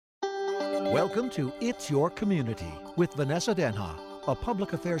Welcome to It's Your Community with Vanessa Denha, a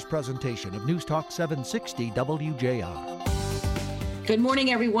public affairs presentation of News Talk 760 WJR. Good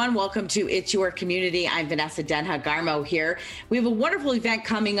morning, everyone. Welcome to It's Your Community. I'm Vanessa Denha Garmo here. We have a wonderful event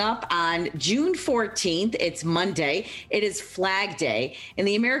coming up on June 14th. It's Monday. It is Flag Day, and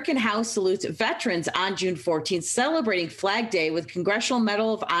the American House salutes veterans on June 14th, celebrating Flag Day with Congressional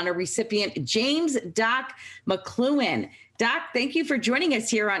Medal of Honor recipient James Doc McCloughan. Doc, thank you for joining us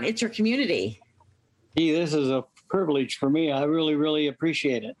here on It's Your Community. Gee, this is a privilege for me. I really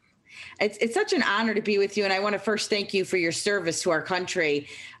appreciate it. It's such an honor to be with you, and I want to first thank you for your service to our country.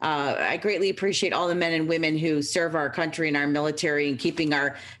 I greatly appreciate all the men and women who serve our country and our military and keeping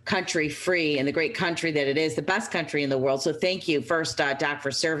our country free and the great country that it is, the best country in the world. So thank you first, Doc, for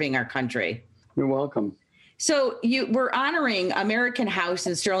serving our country. You're welcome. So we're honoring American House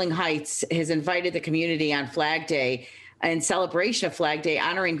in Sterling Heights has invited the community on Flag Day in celebration of Flag Day,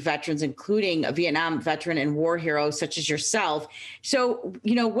 honoring veterans, including a Vietnam veteran and war hero such as yourself. So,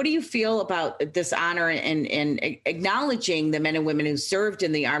 what do you feel about this honor and acknowledging the men and women who served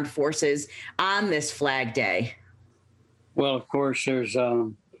in the armed forces on this Flag Day? Well, of course, there's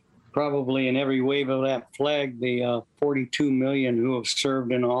probably in every wave of that flag, the 42 million who have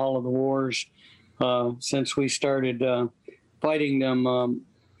served in all of the wars since we started fighting them.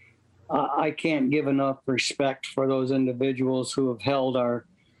 I can't give enough respect for those individuals who have held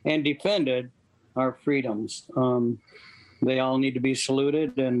and defended our freedoms. They all need to be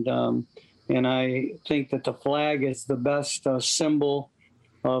saluted, and I think that the flag is the best symbol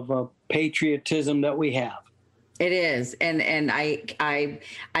of patriotism that we have. It is, and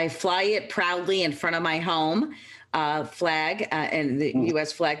I fly it proudly in front of my home. Flag and the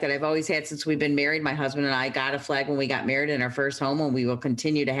U.S. flag that I've always had since we've been married. My husband and I got a flag when we got married in our first home, and we will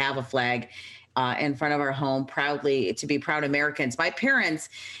continue to have a flag in front of our home proudly to be proud Americans. My parents,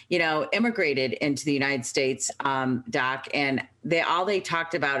 immigrated into the United States, Doc, and all they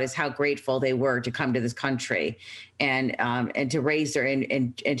talked about is how grateful they were to come to this country and to raise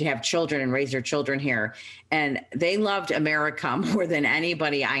and to have children and raise their children here. And they loved America more than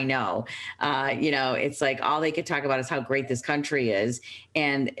anybody I know. It's like all they could talk about is how great this country is,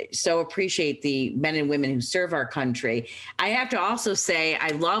 and so appreciate the men and women who serve our country. I have to also say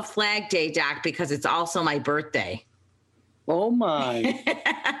I love Flag Day, Doc, because it's also my birthday. Oh my!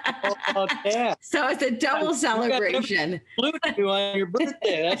 How about that? So it's a double celebration. You on your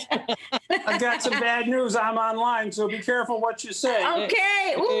birthday. I've got some bad news. I'm online, so be careful what you say.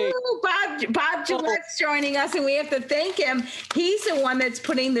 Okay. Ooh, Bob Gillette's joining us, and we have to thank him. He's the one that's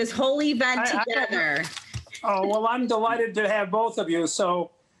putting this whole event together. Well, I'm delighted to have both of you. So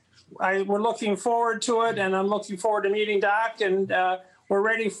we're looking forward to it, and I'm looking forward to meeting Doc, and we're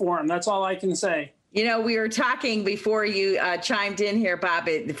ready for him. That's all I can say. We were talking before you chimed in here, Bob.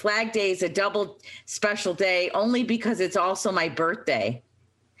 The Flag Day is a double special day only because it's also my birthday.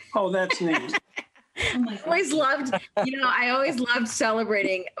 Oh, that's neat. I always loved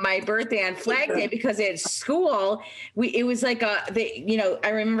celebrating my birthday on Flag Day because at school, it was like I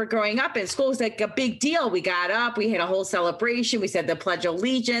remember growing up in school, it was like a big deal. We got up, we had a whole celebration. We said the Pledge of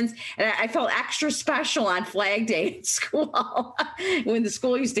Allegiance, and I felt extra special on Flag Day at school when the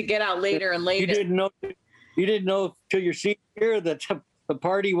school used to get out later and later. You didn't know till your senior year that the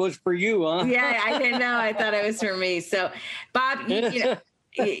party was for you, huh? Yeah, I didn't know. I thought it was for me. So, Bob,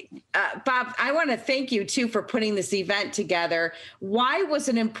 Bob, I want to thank you, too, for putting this event together. Why was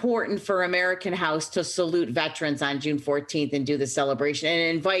it important for American House to salute veterans on June 14th and do the celebration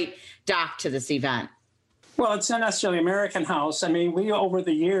and invite Doc to this event? Well, it's not necessarily American House. I mean, we over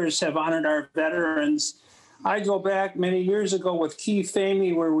the years have honored our veterans. I go back many years ago with Keith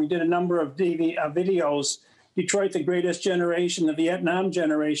Famey, where we did a number of videos, Detroit, the Greatest Generation, the Vietnam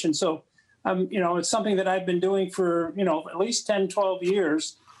Generation. So it's something that I've been doing for, at least 10, 12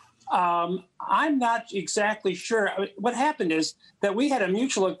 years. I'm not exactly sure. What happened is that we had a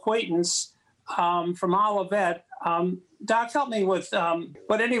mutual acquaintance from Olivet. Doc helped me with,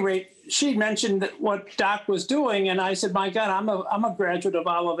 but at any rate, she mentioned what Doc was doing. And I said, my God, I'm a graduate of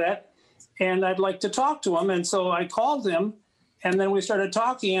Olivet and I'd like to talk to him. And so I called him and then we started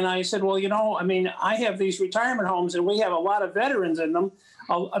talking. And I said, well, I have these retirement homes and we have a lot of veterans in them.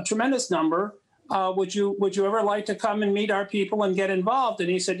 A tremendous number. Would you ever like to come and meet our people and get involved? And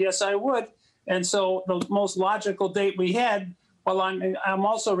he said, yes, I would. And so the most logical date we had, well, I'm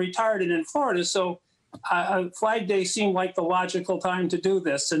also retired and in Florida, so Flag Day seemed like the logical time to do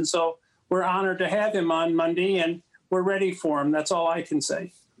this. And so we're honored to have him on Monday, and we're ready for him. That's all I can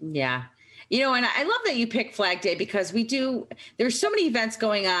say. Yeah. And I love that you pick Flag Day because there's so many events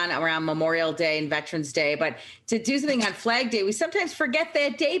going on around Memorial Day and Veterans Day, but to do something on Flag Day, we sometimes forget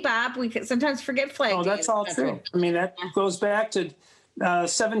that day, Bob. We sometimes forget Flag Day. Oh, that's all true. I mean, that goes back to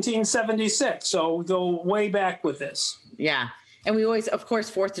 1776. So we go way back with this. Yeah. And we always, of course,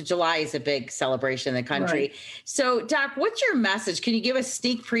 4th of July is a big celebration in the country. Right. So, Doc, what's your message? Can you give a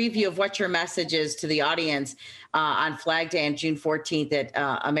sneak preview of what your message is to the audience on Flag Day on June 14th at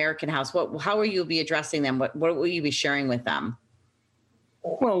American House? How will you be addressing them? What will you be sharing with them?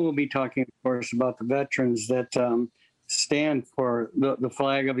 Well, we'll be talking, of course, about the veterans that stand for the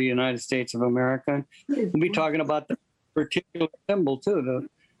flag of the United States of America. We'll be talking about the particular symbol, too,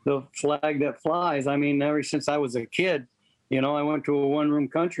 the flag that flies. I mean, ever since I was a kid, I went to a one-room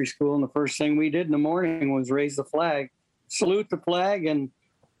country school, and the first thing we did in the morning was raise the flag, salute the flag, and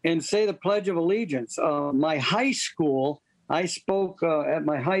say the Pledge of Allegiance. My high school, I spoke at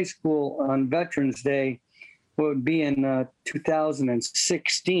my high school on Veterans Day, would be in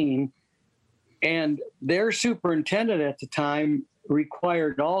 2016, and their superintendent at the time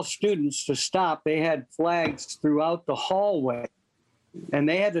required all students to stop. They had flags throughout the hallway, and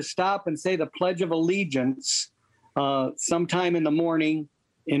they had to stop and say the Pledge of Allegiance sometime in the morning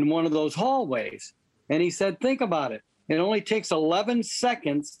in one of those hallways. And he said, think about it. It only takes 11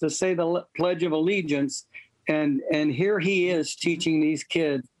 seconds to say the Pledge of Allegiance. And here he is teaching these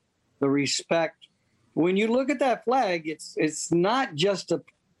kids the respect. When you look at that flag, it's not just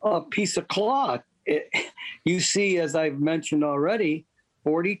a piece of cloth. You see, as I've mentioned already,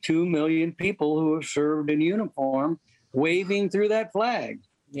 42 million people who have served in uniform waving through that flag.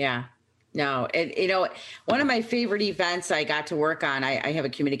 Yeah. No, one of my favorite events I got to work on, I have a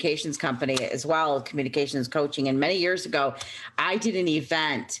communications company as well, communications coaching. And many years ago, I did an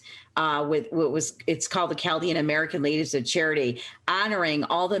event it's called the Chaldean American Ladies of Charity, honoring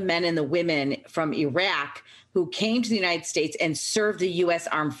all the men and the women from Iraq who came to the United States and served the U.S.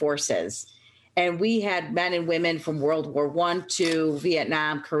 Armed Forces. And we had men and women from World War I, II,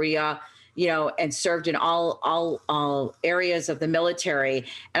 Vietnam, Korea, and served in all areas of the military.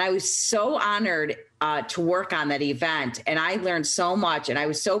 And I was so honored to work on that event. And I learned so much. And I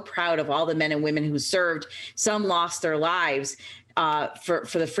was so proud of all the men and women who served. Some lost their lives for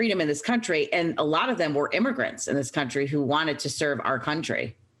the freedom in this country. And a lot of them were immigrants in this country who wanted to serve our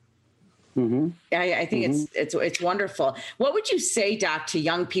country. Mm-hmm. I think it's wonderful. What would you say, Doc, to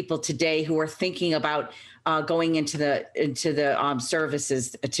young people today who are thinking about going into the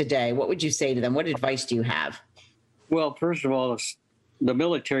services today? What would you say to them? What advice do you have? Well, first of all, the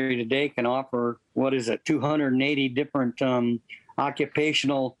military today can offer 280 different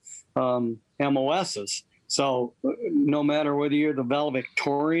occupational MOSs. So no matter whether you're the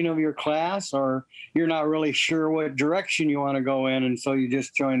valedictorian of your class or you're not really sure what direction you want to go in, and so you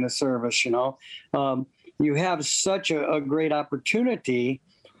just join the service, you have such a great opportunity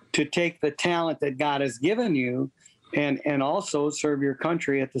to take the talent that God has given you and also serve your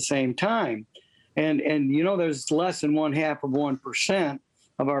country at the same time. And there's less than 0.5%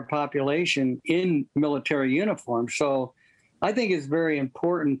 of our population in military uniform. So I think it's very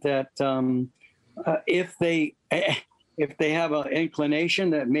important that if they have an inclination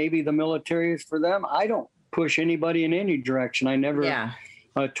that maybe the military is for them, I don't push anybody in any direction. I never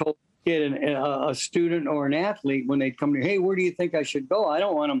told a kid, a student or an athlete when they come to me, hey, where do you think I should go? I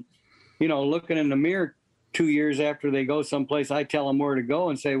don't want them, looking in the mirror 2 years after they go someplace. I tell them where to go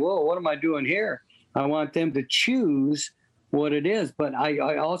and say, whoa, what am I doing here? I want them to choose what it is. But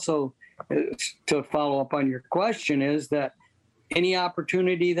I also, to follow up on your question, is that any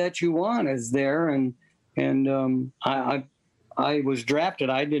opportunity that you want is there. And I was drafted.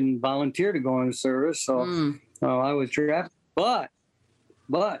 I didn't volunteer to go into service. So I was drafted, but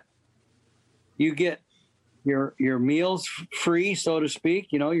you get your meals free, so to speak.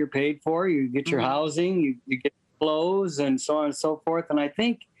 You're paid for, you get your housing, you get clothes and so on and so forth. And I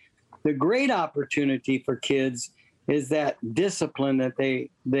think the great opportunity for kids is that discipline that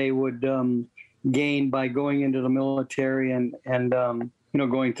they would gain by going into the military and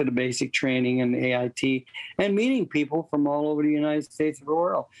going to the basic training and AIT and meeting people from all over the United States of the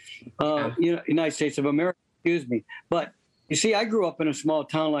world, United States of America, excuse me. But you see, I grew up in a small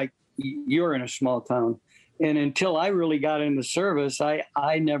town like you're in a small town. And until I really got into service,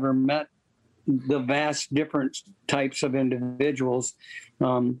 I never met the vast different types of individuals.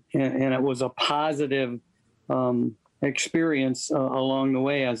 And it was a positive experience along the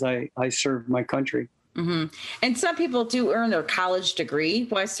way as I served my country. Mm-hmm. And some people do earn their college degree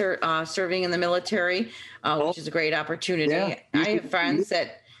while serving in the military, which is a great opportunity. Yeah. I have friends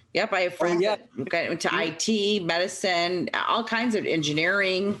that got into IT, medicine, all kinds of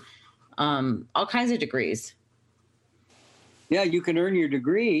engineering. all kinds of degrees. Yeah, you can earn your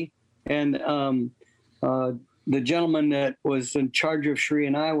degree. And the gentleman that was in charge of Sheree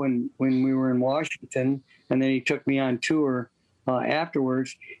and I when we were in Washington, and then he took me on tour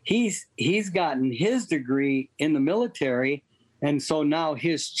afterwards, he's gotten his degree in the military. And so now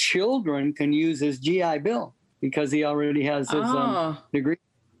his children can use his GI Bill because he already has his degree.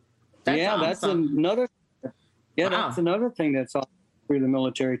 That's that's awesome. another. Yeah, Wow. that's another thing that's all through the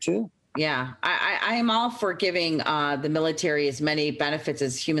military too. Yeah, I am all for giving the military as many benefits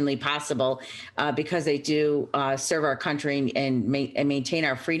as humanly possible because they do serve our country and maintain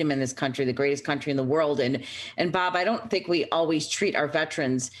our freedom in this country, the greatest country in the world. And Bob, I don't think we always treat our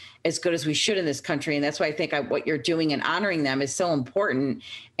veterans as good as we should in this country. And that's why I think what you're doing and honoring them is so important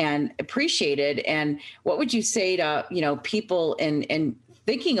and appreciated. And what would you say to, people in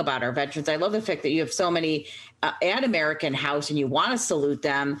thinking about our veterans? I love the fact that you have so many at American House and you want to salute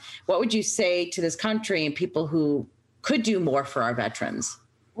them. What would you say to this country and people who could do more for our veterans?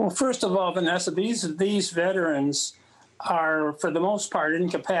 Well, first of all, Vanessa, these veterans are, for the most part,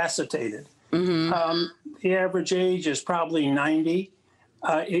 incapacitated. Mm-hmm. The average age is probably 90.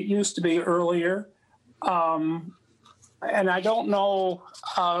 It used to be earlier. And I don't know,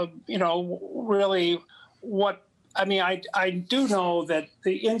 really what. I mean, I do know that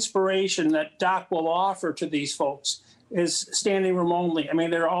the inspiration that Doc will offer to these folks is standing room only. I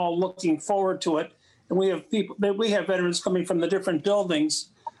mean, they're all looking forward to it. And we have veterans coming from the different buildings.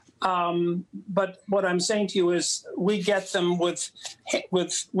 But what I'm saying to you is we get them with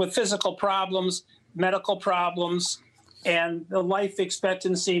physical problems, medical problems, and the life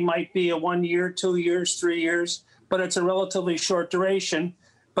expectancy might be a 1 year, 2 years, 3 years, but it's a relatively short duration.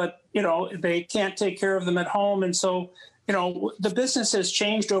 But, they can't take care of them at home. And so, the business has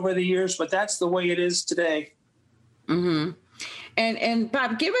changed over the years, but that's the way it is today. Mm-hmm. And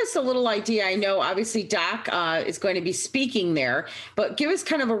Bob, give us a little idea. I know obviously Doc is going to be speaking there, but give us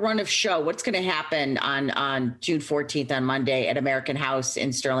kind of a run of show. What's going to happen on June 14th on Monday at American House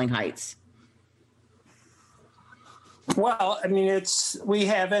in Sterling Heights? Well, I mean, we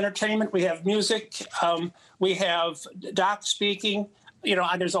have entertainment, we have music, we have Doc speaking.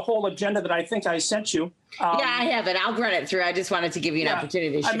 There's a whole agenda that I think I sent you. Yeah, I have it. I'll run it through. I just wanted to give you an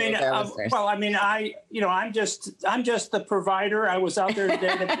opportunity to share with our listeners. Well, I mean, I'm just the provider. I was out there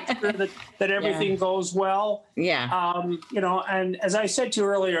today to make sure that everything goes well. Yeah. And as I said to you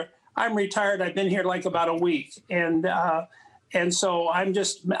earlier, I'm retired. I've been here like about a week, and so I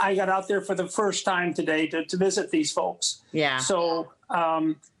got out there for the first time today to visit these folks. Yeah. So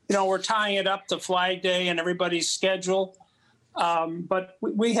we're tying it up to Flag Day and everybody's schedule. But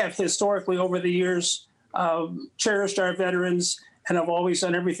we have historically over the years cherished our veterans and have always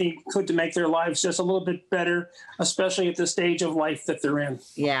done everything we could to make their lives just a little bit better, especially at the stage of life that they're in.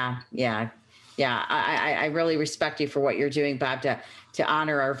 Yeah. I really respect you for what you're doing, Bob, to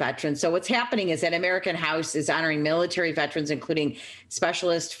honor our veterans. So what's happening is that American House is honoring military veterans, including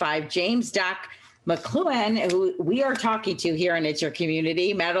Specialist 5 James Doc McCloughan, who we are talking to here on It's Your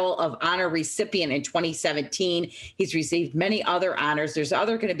Community, Medal of Honor recipient in 2017. He's received many other honors. There's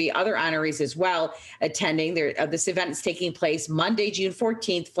going to be other honorees as well attending. This event is taking place Monday, June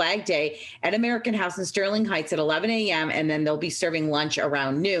 14th, Flag Day, at American House in Sterling Heights at 11 a.m., and then they'll be serving lunch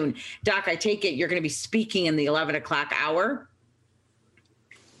around noon. Doc, I take it you're going to be speaking in the 11 o'clock hour?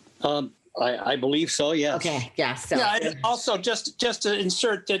 I believe so, yes. Okay, yeah. So. Yeah, and also just to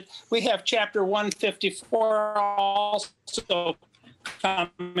insert that we have Chapter 154 also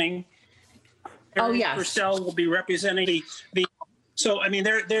coming. Oh, yes. Purcell will be representing the. So I mean,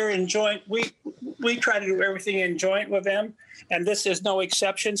 they're in joint. We try to do everything in joint with them, and this is no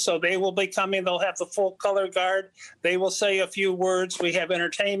exception. So they will be coming. They'll have the full color guard. They will say a few words. We have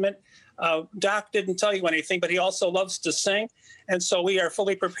entertainment. Doc didn't tell you anything, but he also loves to sing. And so we are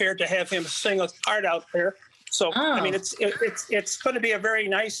fully prepared to have him sing a part out there. So, I mean, it's going to be a very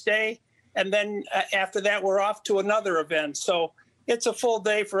nice day. And then after that, we're off to another event. So it's a full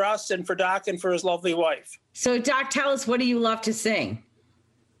day for us and for Doc and for his lovely wife. So, Doc, tell us, what do you love to sing?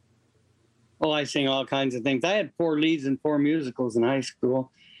 Well, I sing all kinds of things. I had 4 leads in 4 musicals in high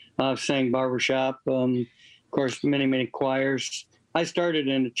school. Sang barbershop, of course, many choirs. I started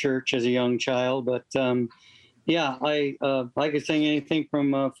in the church as a young child, but I could sing anything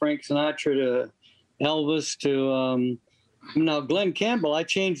from Frank Sinatra to Elvis to now Glenn Campbell. I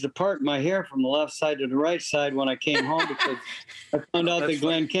changed the part in my hair from the left side to the right side when I came home because I found out that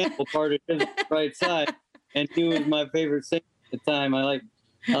Glenn Campbell parted his right side, and he was my favorite singer at the time. I like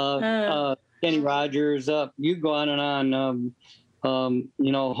Kenny Rogers. You go on and on.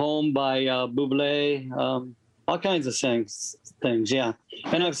 Home by Bublé. All kinds of things, yeah.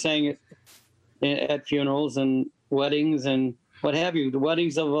 And I've sang it at funerals and weddings and what have you. The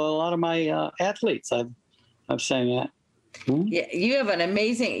weddings of a lot of my athletes I've sang at. Yeah, you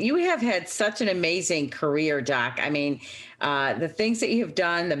have had such an amazing career, Doc. I mean, the things that you have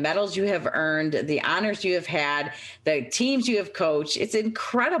done, the medals you have earned, the honors you have had, the teams you have coached. It's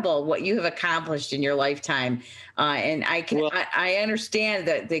incredible what you have accomplished in your lifetime. And I understand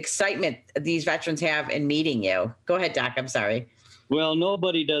the excitement these veterans have in meeting you. Go ahead, Doc. I'm sorry. Well,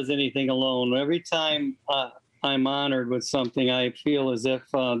 nobody does anything alone. Every time I'm honored with something, I feel as if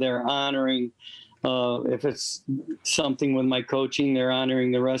they're honoring. If it's something with my coaching, they're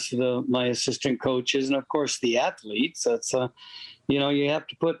honoring the rest of my assistant coaches, and of course the athletes. That's you have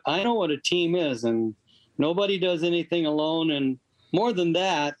to put. I know what a team is, and nobody does anything alone. And more than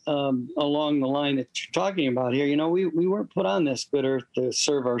that, along the line that you're talking about here, we weren't put on this good earth to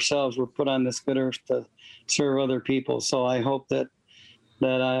serve ourselves. We're put on this good earth to serve other people. So I hope that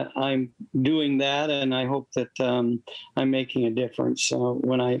I'm doing that, and I hope that I'm making a difference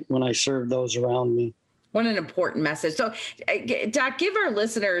when I serve those around me. What an important message. So, Doc, give our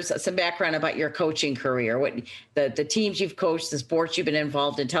listeners some background about your coaching career, what the teams you've coached, the sports you've been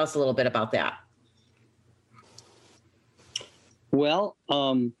involved in. Tell us a little bit about that. Well,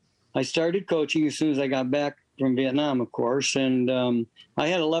 I started coaching as soon as I got back from Vietnam, of course, and I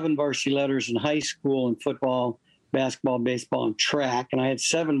had 11 varsity letters in high school in football, basketball, baseball, and track. And I had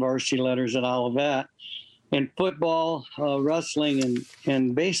 7 varsity letters at Olivet. In football, wrestling,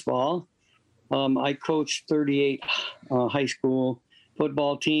 and baseball, I coached 38 high school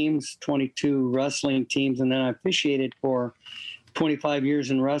football teams, 22 wrestling teams, and then I officiated for 25 years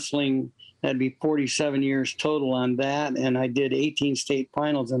in wrestling. That'd be 47 years total on that. And I did 18 state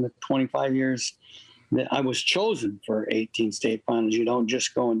finals in the 25 years that I was chosen for 18 state finals. You don't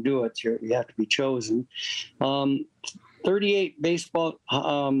just go and do it. You have to be chosen. 38 baseball,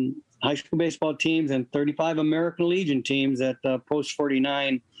 high school baseball teams and 35 American Legion teams at Post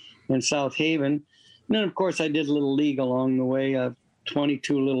 49 in South Haven. And then, of course, I did Little League along the way,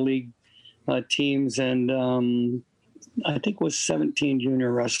 22 Little League teams, and I think it was 17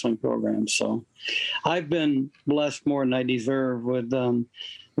 junior wrestling programs. So I've been blessed more than I deserve with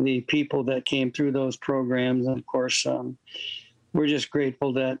the people that came through those programs. And of course, we're just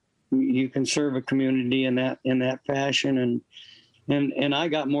grateful that you can serve a community in that fashion. And I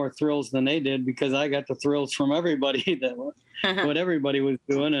got more thrills than they did because I got the thrills from everybody what everybody was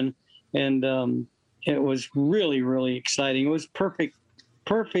doing. And it was really, really exciting. It was perfect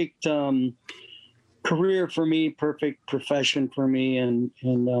career for me, perfect profession for me, and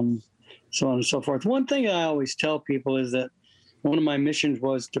so on and so forth. One thing I always tell people is that one of my missions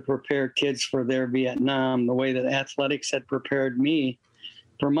was to prepare kids for their Vietnam the way that athletics had prepared me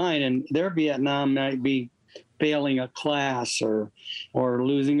for mine. And their Vietnam might be failing a class or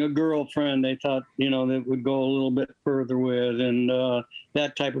losing a girlfriend they thought, that would go a little bit further with, and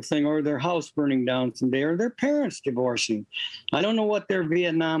that type of thing, or their house burning down someday, or their parents divorcing. I don't know what their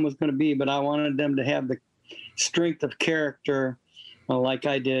Vietnam was going to be, but I wanted them to have the strength of character like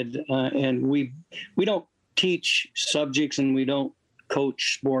I did. And we don't teach subjects and we don't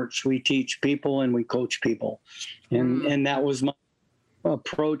coach sports. We teach people and we coach people. And that was my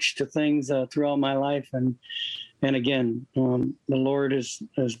approach to things throughout my life. And again, the Lord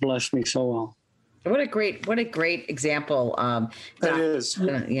has blessed me so well. What a great example. It is.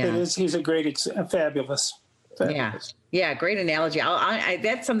 Yeah. It is. He's a great, fabulous. Yeah. Great analogy.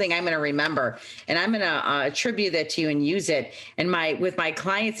 That's something I'm going to remember, and I'm going to attribute that to you and use it. And with my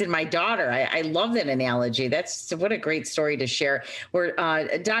clients and my daughter, I love that analogy. What a great story to share.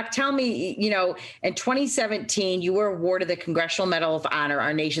 Doc, tell me, in 2017, you were awarded the Congressional Medal of Honor,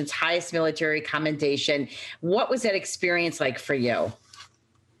 our nation's highest military commendation. What was that experience like for you?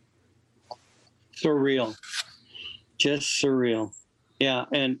 Surreal, just surreal. Yeah.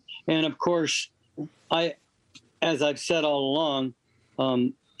 And of course, as I've said all along,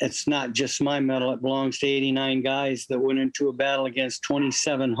 it's not just my medal. It belongs to 89 guys that went into a battle against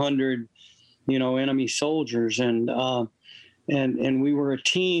 2,700, enemy soldiers. And we were a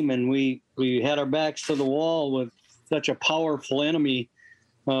team, and we had our backs to the wall with such a powerful enemy,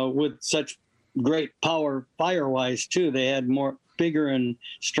 with such great power fire-wise too. They had bigger and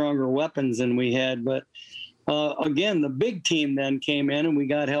stronger weapons than we had. But again, the big team then came in, and we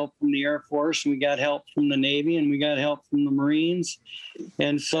got help from the Air Force, and we got help from the Navy, and we got help from the Marines.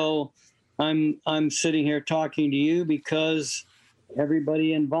 And so I'm sitting here talking to you because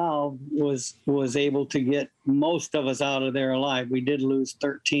everybody involved was able to get most of us out of there alive. We did lose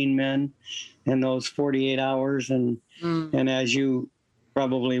 13 men in those 48 hours. And as you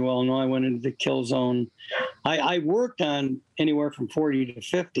probably well know, I went into the kill zone I worked on anywhere from 40 to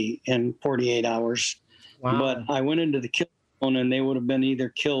 50 in 48 hours. Wow. But I went into the kill zone and they would have been either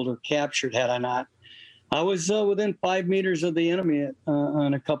killed or captured had I not. I was within 5 meters of the enemy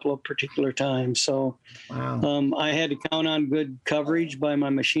on a couple of particular times. So Wow. I had to count on good coverage by my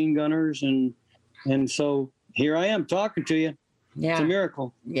machine gunners. And so here I am talking to you. Yeah. It's a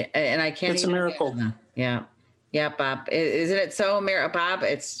miracle. Yeah. And I can't. It's a miracle. Yeah. Yeah, Bob. Isn't it so, Bob?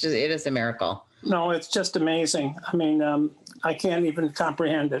 It is a miracle. No, it's just amazing. I mean, I can't even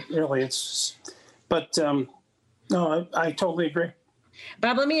comprehend it, really. No, I totally agree.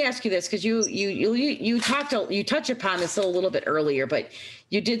 Bob, let me ask you this, because you touched upon this a little bit earlier, but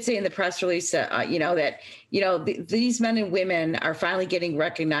you did say in the press release, that these men and women are finally getting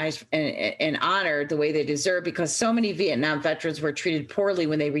recognized and honored the way they deserve, because so many Vietnam veterans were treated poorly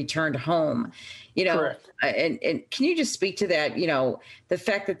when they returned home. Correct. And can you just speak to that? The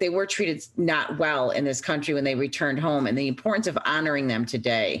fact that they were treated not well in this country when they returned home, and the importance of honoring them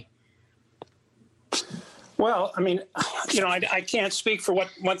today. Well, I mean, I can't speak for what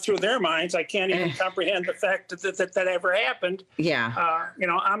went through their minds. I can't even comprehend the fact that ever happened. Yeah.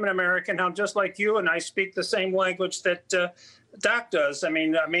 I'm an American now, just like you, and I speak the same language that Doc does. I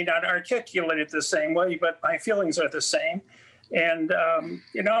mean, I may not articulate it the same way, but my feelings are the same. And,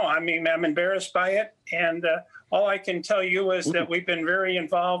 I'm embarrassed by it. And all I can tell you is that we've been very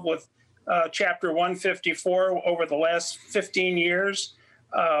involved with Chapter 154 over the last 15 years.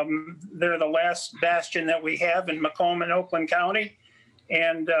 They're the last bastion that we have in Macomb and Oakland County.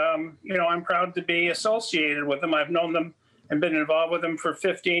 And, I'm proud to be associated with them. I've known them and been involved with them for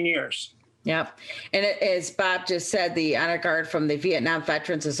 15 years. Yep. And as Bob just said, the Honor Guard from the Vietnam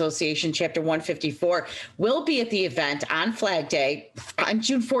Veterans Association, Chapter 154, will be at the event on Flag Day on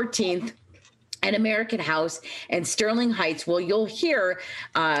June 14th. At American House and Sterling Heights. Well, you'll hear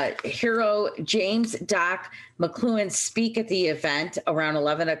Hero James Doc McClellan speak at the event around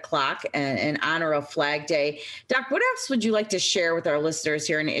 11 o'clock in honor of Flag Day. Doc, what else would you like to share with our listeners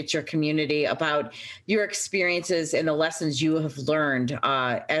here in It's Your Community about your experiences and the lessons you have learned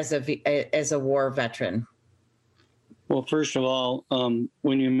as a war veteran? Well, first of all,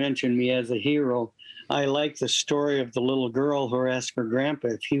 when you mentioned me as a hero, I like the story of the little girl who asked her grandpa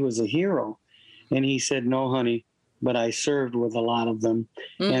if he was a hero. And he said, no, honey, but I served with a lot of them.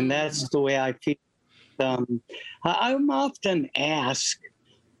 Mm-hmm. And that's the way I feel. I'm often asked,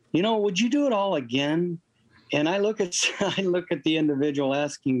 would you do it all again? And I look at the individual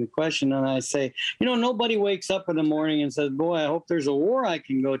asking the question and I say, nobody wakes up in the morning and says, boy, I hope there's a war I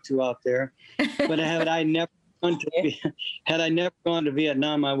can go to out there. But had I never gone to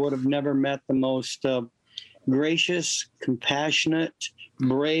Vietnam, I would have never met the most gracious, compassionate,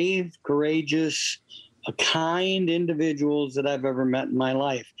 brave, courageous, kind individuals that I've ever met in my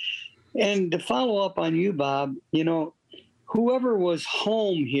life. And to follow up on you, Bob, whoever was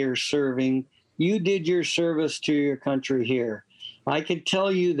home here serving, you did your service to your country here. I could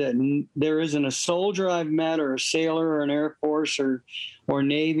tell you that there isn't a soldier I've met or a sailor or an Air Force or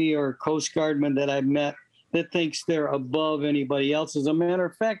Navy or Coast Guardman that I've met that thinks they're above anybody else. As a matter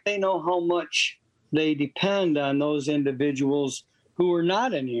of fact, they know how much they depend on those individuals who are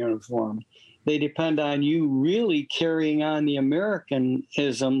not in uniform. They depend on you really carrying on the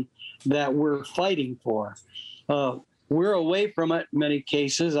Americanism that we're fighting for. We're away from it in many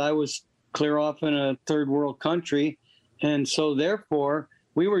cases. I was clear off in a third world country. And so therefore,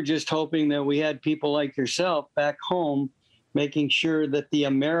 we were just hoping that we had people like yourself back home, making sure that the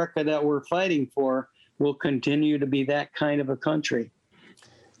America that we're fighting for will continue to be that kind of a country.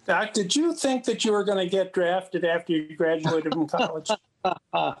 Doc, did you think that you were going to get drafted after you graduated from college?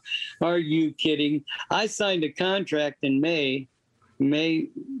 Are you kidding? I signed a contract in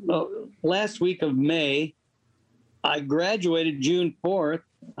last week of May. I graduated June 4th.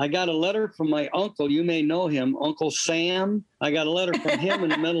 I got a letter from my uncle. You may know him, Uncle Sam. I got a letter from him in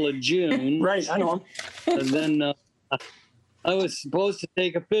the middle of June. Right, I know him. And then I was supposed to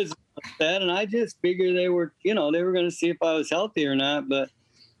take a physical test, and I just figured they were going to see if I was healthy or not. But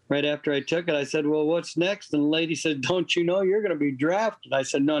right after I took it, I said, well, what's next? And the lady said, don't you know you're going to be drafted? I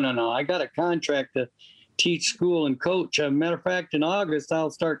said, no. I got a contract to teach school and coach. As a matter of fact, in August, I'll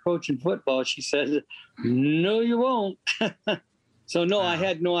start coaching football. She said, no, you won't. So, no, I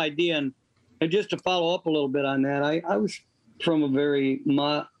had no idea. And just to follow up a little bit on that, I was from a very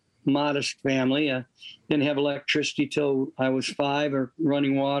modest family. I didn't have electricity till I was 5, or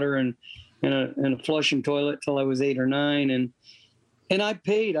running water and a flushing toilet till I was 8 or 9. And I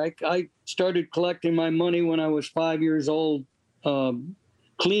paid. I started collecting my money when I was 5 years old,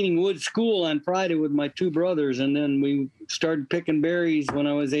 cleaning wood school on Friday with my 2 brothers. And then we started picking berries when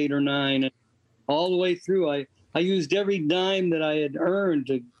I was 8 or 9. all the way through. I used every dime that I had earned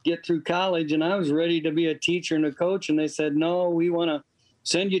to get through college, and I was ready to be a teacher and a coach. And they said, no, we want to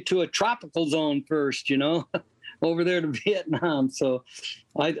send you to a tropical zone first, you know, over there to Vietnam. So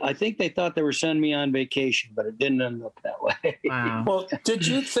I think they thought they were sending me on vacation, but it didn't end up that way. Wow. Well, did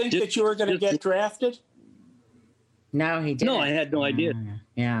you think that you were going to get drafted? No, he didn't. No, I had no idea.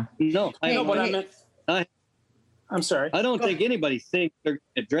 Yeah. No, I Hey, don't. But I hey, meant, I'm sorry. I don't think anybody thinks they're going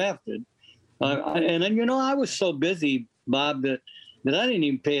to get drafted. And then, you know, I was so busy, Bob, that I didn't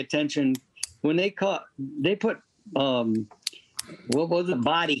even pay attention when they put, what was the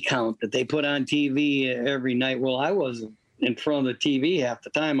body count that they put on TV every night? Well, I wasn't in front of the TV half the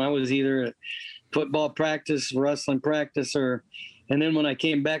time. I was either at football practice, wrestling practice, and then when I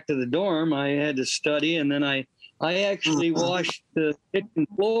came back to the dorm, I had to study. And then I actually washed the kitchen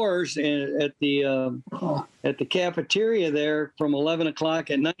floors at the cafeteria there from 11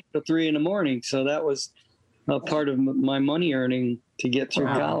 o'clock at night to 3 in the morning. So that was a part of my money earning to get through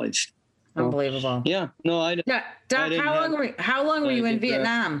college. So, unbelievable. yeah. No, Doc, how long were you in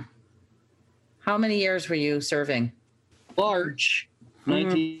Vietnam? How many years were you serving? March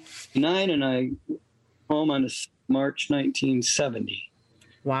 1999, and I home on March 1970.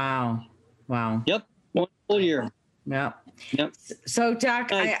 Wow. Yep. 1 full year. Yeah. Yep. So,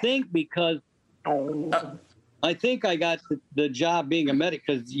 Doc, I think because I think I got the job being a medic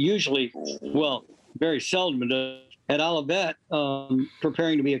because usually, well, very seldom at Olivet,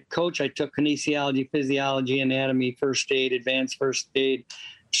 preparing to be a coach, I took kinesiology, physiology, anatomy, first aid, advanced first aid,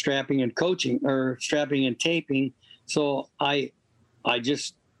 strapping and coaching, or strapping and taping. So I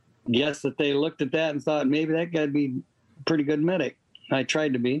just guessed that they looked at that and thought maybe that guy'd be a pretty good medic. I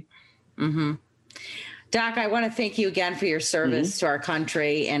tried to be. Mm-hmm. Doc, I want to thank you again for your service to our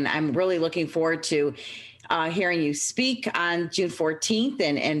country, and I'm really looking forward to hearing you speak on June 14th.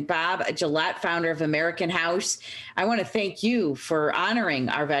 And Bob Gillette, founder of American House, I want to thank you for honoring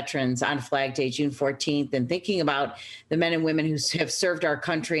our veterans on Flag Day, June 14th, and thinking about the men and women who have served our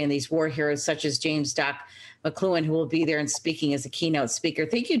country and these war heroes such as James Doc McCloughan, who will be there and speaking as a keynote speaker.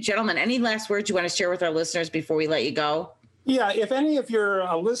 Thank you, gentlemen. Any last words you want to share with our listeners before we let you go? Yeah, if any of your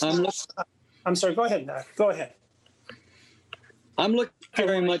listeners, I'm sorry, go ahead, Doc. Go ahead. I'm looking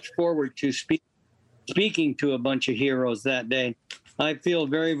very much forward to speaking to a bunch of heroes that day. I feel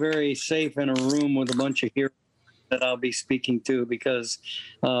very, very safe in a room with a bunch of heroes that I'll be speaking to because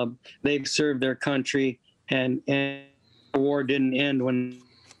they've served their country and the war didn't end when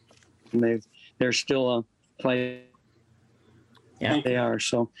they're still fighting. Yeah, they are.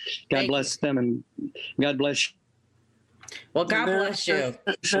 So God bless them and God bless you. Well, God bless you.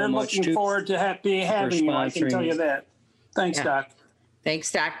 They're looking forward to having you. I can tell you that. Thanks, Doc.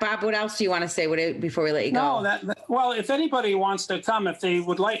 Thanks, Doc. Bob, what else do you want to say before we let you go? Well, if anybody wants to come, if they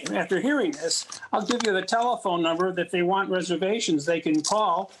would like, after hearing this, I'll give you the telephone number that they want reservations. They can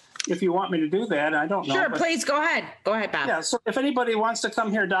call if you want me to do that. I don't know. Sure, please go ahead. Go ahead, Bob. Yeah, so if anybody wants to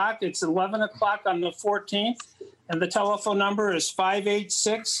come here, Doc, it's 11 o'clock on the 14th, and the telephone number is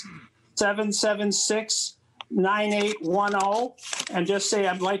 586-776-9810, and just say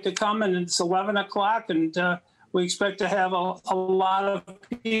I'd like to come, and it's 11 o'clock, and we expect to have a lot of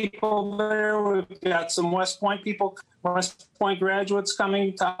people there. We've got some West Point people, West Point graduates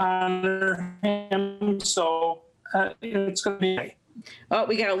coming to honor him, so it's going to be great. Oh,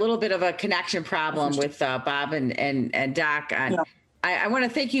 we got a little bit of a connection problem with Bob and Doc. I want to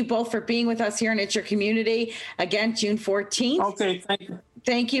thank you both for being with us here in It's Your Community. Again, June 14th. Okay, thank you.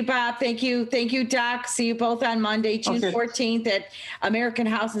 Thank you, Bob. Thank you, Doc. See you both on Monday, June 14th at American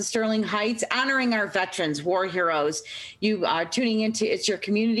House in Sterling Heights, honoring our veterans, war heroes. You are tuning into It's Your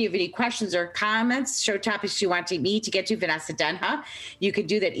Community. If you have any questions or comments, show topics you want me to get to, Vanessa Denha. You can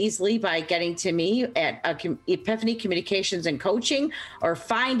do that easily by getting to me at Epiphany Communications and Coaching, or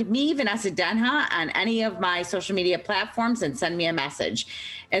find me, Vanessa Denha, on any of my social media platforms and send me a message.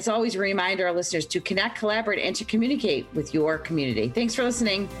 As always, a reminder our listeners to connect, collaborate, and to communicate with your community. Thanks for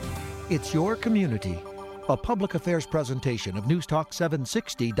listening. It's Your Community, a public affairs presentation of News Talk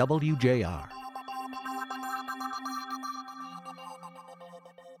 760 WJR.